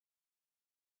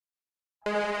I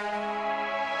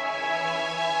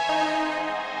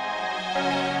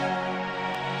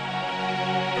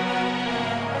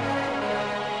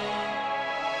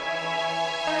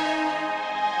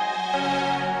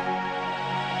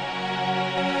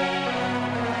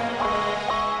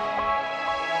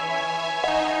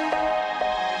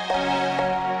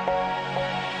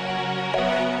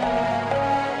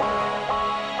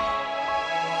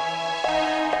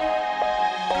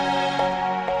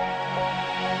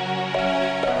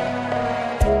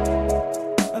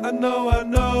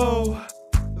know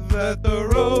that the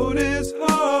road is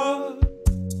hard,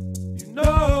 you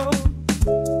know.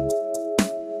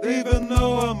 Even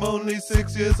though I'm only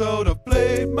 6 years old, I've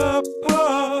played my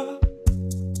part.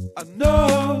 I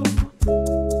know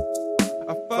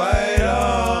I fight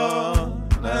on,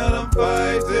 and I'm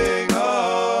fighting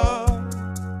hard.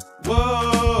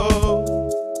 Whoa,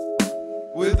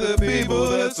 with the people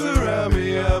that surround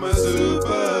me, I'm a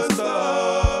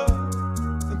superstar.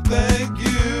 And thank you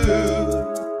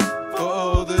for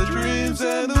all the dreams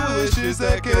and the wishes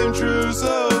that came true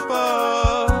so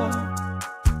far.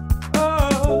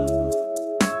 Oh,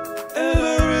 and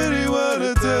I really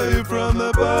wanna tell you from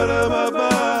the bottom of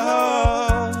my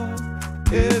heart,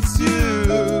 it's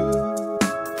you.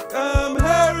 I'm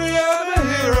Harry, I'm a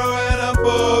hero, and I'm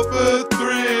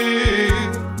 4'3".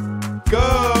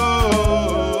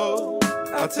 Go,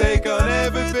 I'll take on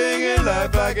everything in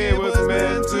life like it was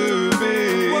meant to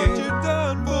be. What you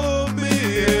done for me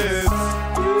is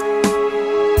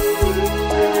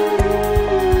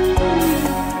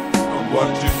what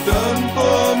you've done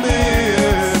for me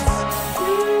is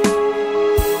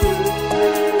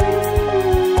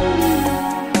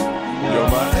you're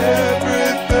my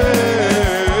everything.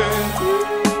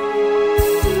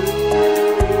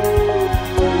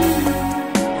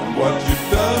 What you've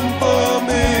done for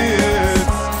me is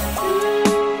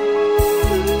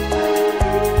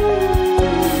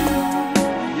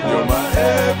you're my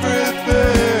everything.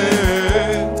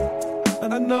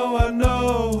 And I know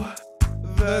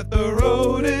that the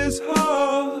road is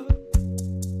hard,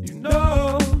 you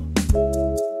know.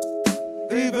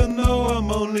 Even though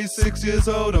I'm only 6 years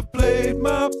old, I've played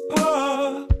my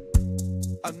part.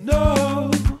 I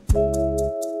know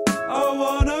I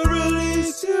wanna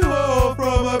release you all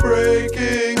from a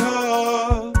breaking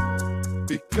heart,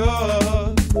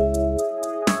 because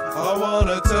I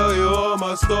wanna tell you all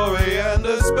my story, and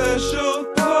a special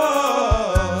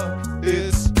part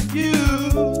is you.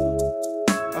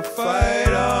 I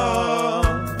fight on,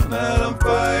 and I'm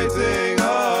fighting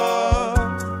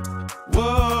hard.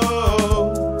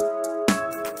 Whoa,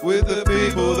 with the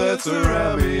people that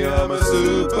surround me, I'm a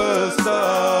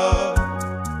superstar.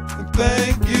 And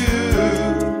thank you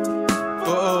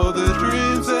for all the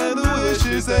dreams and the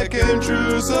wishes that came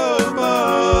true so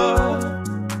far.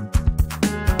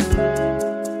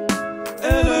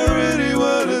 And I really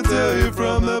wanna tell you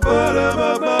from the bottom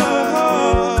of my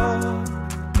heart,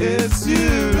 it's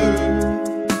you.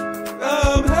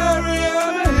 I'm Harry,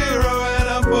 I'm a hero, and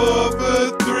I'm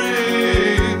 4'3".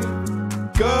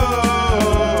 Go,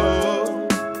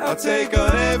 I'll take on